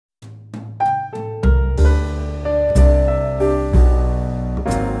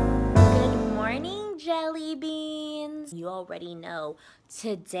vlogs. You already know.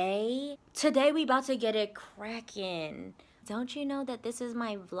 Today we about to get it cracking. Don't you know that this is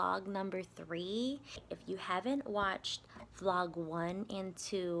my vlog number 3? If you haven't watched vlog 1 and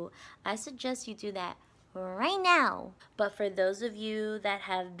 2, I suggest you do that right now. But for those of you that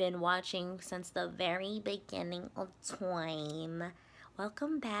have been watching since the very beginning of time,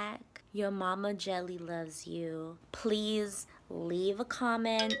 welcome back. Your mama Jelly loves you. Please leave a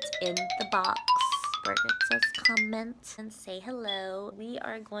comment in the box where it says comment and say hello. We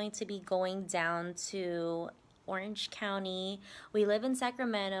are going to be going down to Orange County. We live in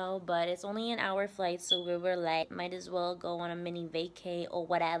Sacramento, but it's only an hour flight, so we were like, might as well go on a mini vacay or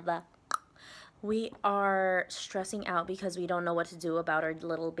whatever. We are stressing out because we don't know what to do about our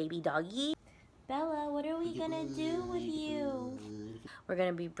little baby doggy. Bella, what are we gonna do with you? We're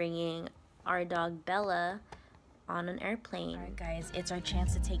gonna be bringing our dog Bella on an airplane. Alright guys, it's our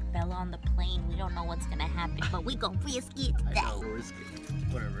chance to take Bella on the plane. We don't know what's gonna happen, but we gon' risk it today. I know, we'll risk it.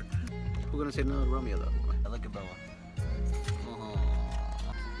 Whatever. We're gonna say no to Romeo though. Look at Bella.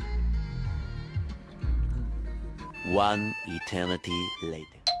 One eternity later.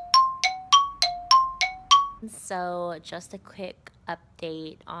 So just a quick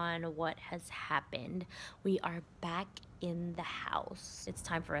update on what has happened. We are back in the house. It's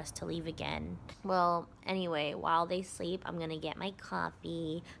time for us to leave again. Well, anyway, while they sleep, I'm gonna get my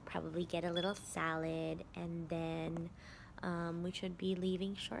coffee, probably get a little salad, and then we should be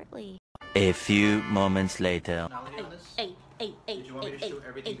leaving shortly. A few moments later. Hey. Did you want me to shoot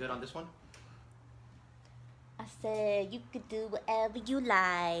everything good on this one? I said you could do whatever you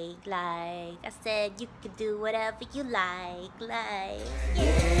like. I said you could do whatever you like. Yeah.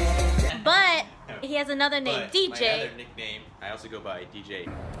 But he has another name, DJ. My other nickname, I also go by DJ.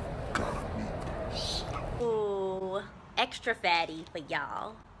 Ooh, extra fatty for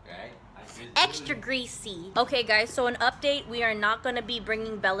y'all. Right? Extra greasy. Okay guys, so an update, we are not gonna be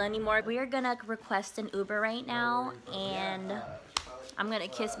bringing Bella anymore. We are gonna request an Uber right now, and I'm gonna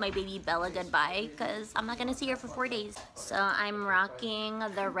kiss my baby Bella goodbye because I'm not gonna see her for 4 days. So I'm rocking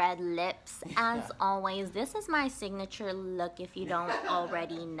the red lips as always. This is my signature look if you don't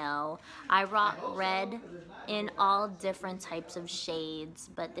already know. I rock red in all different types of shades,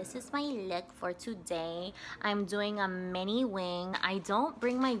 but this is my look for today. I'm doing a mini wing. I don't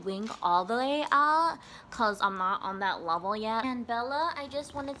bring my wing all the way out because I'm not on that level yet. And Bella, I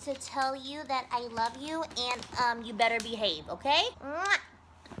just wanted to tell you that I love you and you better behave, okay?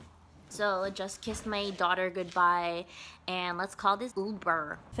 So just kissed my daughter goodbye, and let's call this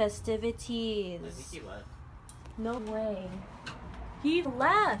Uber. Festivities. I think he left. No way. He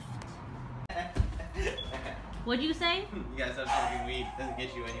left. What'd you say? You guys stop smoking weed. Doesn't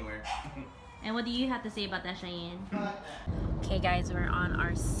get you anywhere. And what do you have to say about that, Chayane? Okay guys, we're on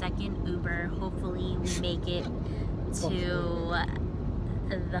our second Uber. Hopefully we make it to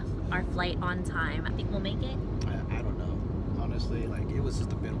our flight on time. I think we'll make it. I don't know. Honestly, like, it was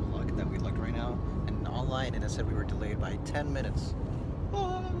just a bit of luck that we looked right now and online, and it said we were delayed by 10 minutes.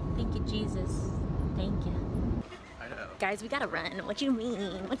 Thank you, Jesus. Thank you. I know. Guys, we gotta run. What you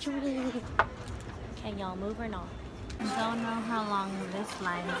mean? What you mean? Can y'all move or not? Don't know how long this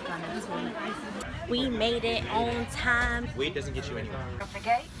line is gonna take. We made it on time. Weed doesn't get you anywhere. Don't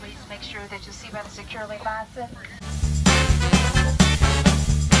forget, please make sure that your seatbelt is securely fastened.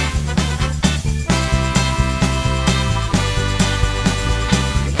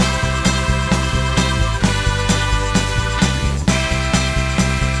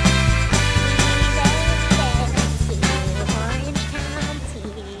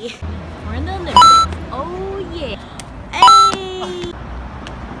 We're in the Olympics. Oh yeah. Hey.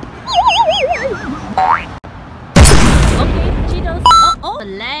 Okay, Cheetos. Oh,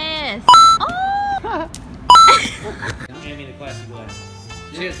 bless. Oh. Hand me the classic glass.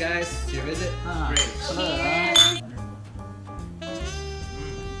 Cheers, guys. To your visit. Cheers.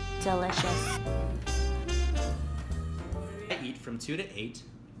 Delicious. I eat from 2 to 8.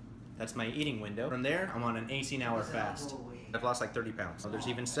 That's my eating window. From there, I'm on an 18-hour fast. I've lost like 30 pounds. There's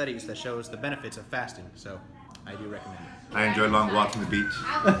even studies that shows the benefits of fasting, so I do recommend it. I enjoy long walks on the beach,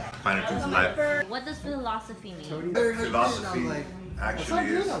 finding things in life. What does philosophy mean? Philosophy actually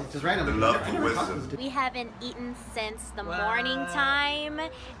is the love for wisdom. We haven't eaten since the morning time,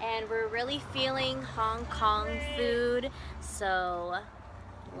 and we're really feeling Hong Kong food, so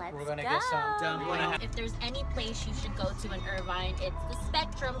let's go. get some. If there's any place you should go to in Irvine, it's the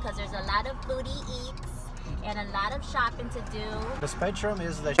Spectrum, because there's a lot of foodie eats and a lot of shopping to do. The Spectrum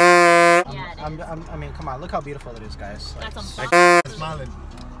is the Yeah, it is. I mean, come on, look how beautiful it is, guys. Like, Got some smiling.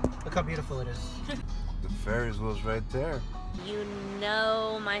 Look how beautiful it is. The Ferris wheel's right there. You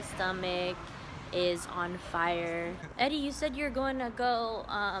know my stomach is on fire. Eddie, you said you're going to go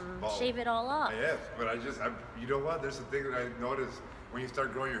shave it all off. Yes, but you know what? There's a thing that I noticed when you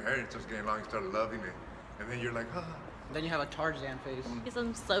start growing your hair, it starts getting long, you start loving it. And then you're like, ah. Then you have a Tarzan face. Because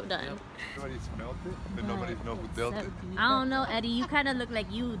I'm so done. Nobody smelled it, but nobody knows who dealt it. I don't know, Eddie. You kind of look like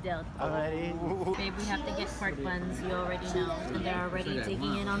you dealt. Alrighty. Babe, we have to get pork buns. You already know. And they're already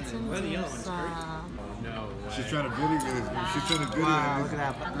digging in on some tips. She's trying to video this. She's trying to video Wow, look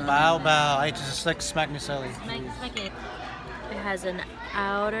at that. Bow, bow. I just like smack me silly. Smack it. It has an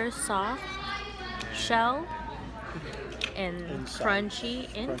outer soft shell and crunchy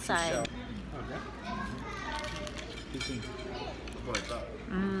inside.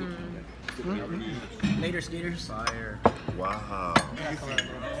 Later, skaters. Fire. Wow.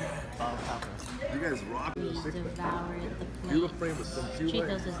 You guys rock. We devoured the plate.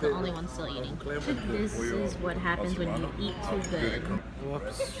 Chico's is the only one still eating. This is what happens when you eat too good.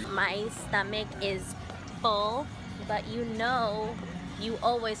 Whoops. My stomach is full, but you know you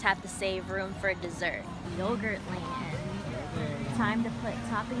always have to save room for dessert. Yogurt land. Time to put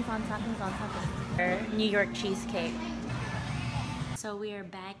toppings on toppings on toppings. New York cheesecake. So we are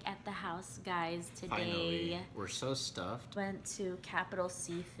back at the house, guys, today. Finally. We're so stuffed. Went to Capital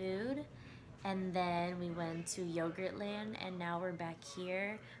Seafood, and then we went to Yogurtland, and now we're back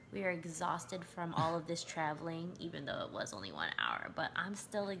here. We are exhausted from all of this traveling, even though it was only 1 hour, but I'm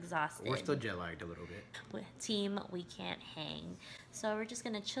still exhausted. We're still jet lagged a little bit. With team, we can't hang. So we're just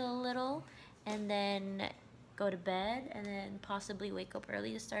gonna chill a little, and then go to bed, and then possibly wake up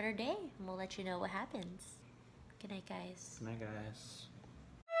early to start our day, and we'll let you know what happens. Good night, guys. Good night, guys.